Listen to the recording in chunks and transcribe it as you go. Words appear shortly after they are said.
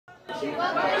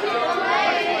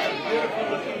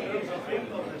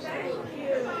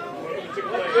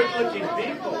Good-looking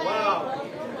people. Wow.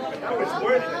 That was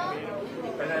worth it.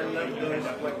 And I love those,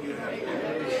 what you have.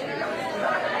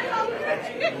 That's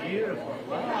beautiful.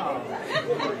 Wow.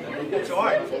 It's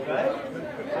art, right?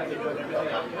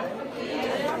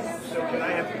 So can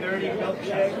I have 30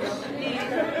 milkshakes?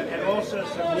 And also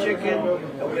some chicken.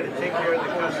 I'm going to take care of the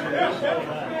customers.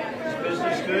 Is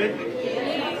business good?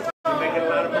 You're making a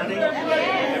lot of money?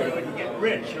 Everyone can get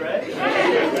rich, right?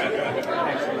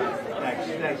 Excellent.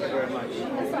 Thank you very much.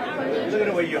 Look at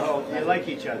the way you hold. You like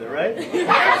each other, right?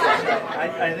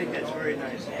 I think that's very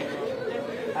nice.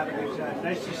 Have a good time.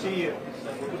 Nice to see you.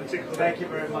 Thank you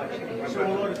very much. So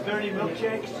we'll order 30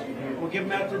 milkshakes. We'll give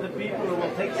them out to the people, and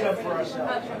we'll take some for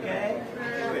ourselves. Okay?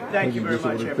 Good. Thank you very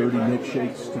much, everybody. 30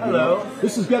 milkshakes. Hello.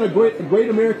 This has got a great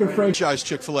American franchise,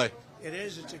 Chick-fil-A. It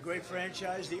is. It's a great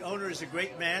franchise. The owner is a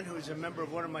great man who is a member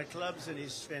of one of my clubs, and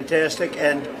he's fantastic.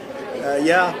 And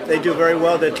yeah, they do very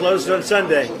well. They're closed on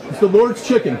Sunday. It's the Lord's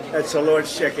Chicken. That's the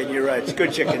Lord's Chicken. You're right. It's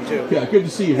good chicken too. Yeah, good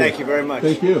to see you. Thank you very much.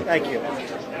 Thank you. Thank you.